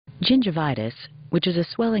Gingivitis, which is a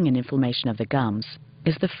swelling and inflammation of the gums,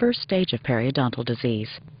 is the first stage of periodontal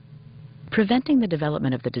disease. Preventing the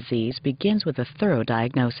development of the disease begins with a thorough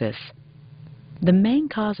diagnosis. The main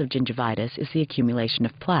cause of gingivitis is the accumulation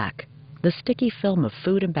of plaque, the sticky film of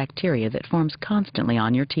food and bacteria that forms constantly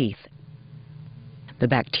on your teeth. The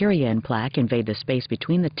bacteria and plaque invade the space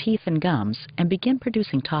between the teeth and gums and begin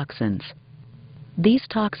producing toxins. These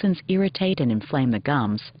toxins irritate and inflame the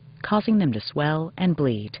gums, causing them to swell and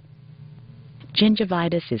bleed.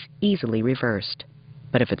 Gingivitis is easily reversed,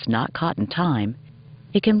 but if it's not caught in time,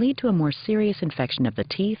 it can lead to a more serious infection of the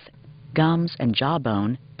teeth, gums, and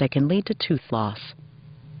jawbone that can lead to tooth loss.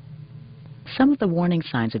 Some of the warning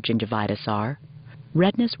signs of gingivitis are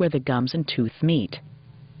redness where the gums and tooth meet,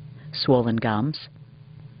 swollen gums,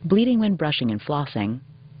 bleeding when brushing and flossing,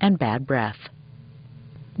 and bad breath.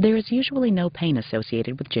 There is usually no pain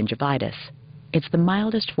associated with gingivitis. It's the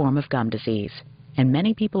mildest form of gum disease, and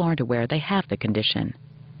many people aren't aware they have the condition.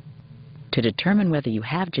 To determine whether you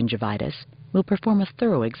have gingivitis, we'll perform a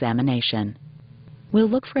thorough examination. We'll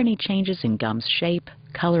look for any changes in gums shape,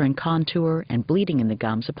 color and contour, and bleeding in the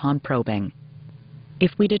gums upon probing.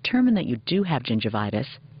 If we determine that you do have gingivitis,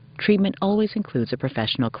 treatment always includes a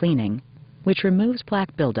professional cleaning, which removes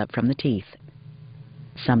plaque buildup from the teeth.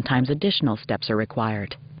 Sometimes additional steps are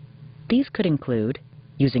required. These could include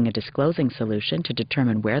using a disclosing solution to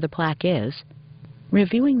determine where the plaque is,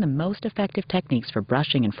 reviewing the most effective techniques for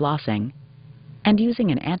brushing and flossing, and using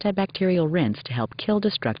an antibacterial rinse to help kill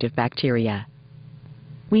destructive bacteria.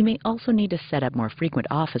 We may also need to set up more frequent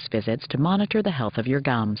office visits to monitor the health of your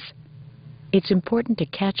gums. It's important to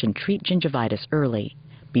catch and treat gingivitis early,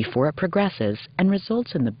 before it progresses and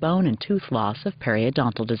results in the bone and tooth loss of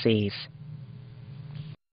periodontal disease.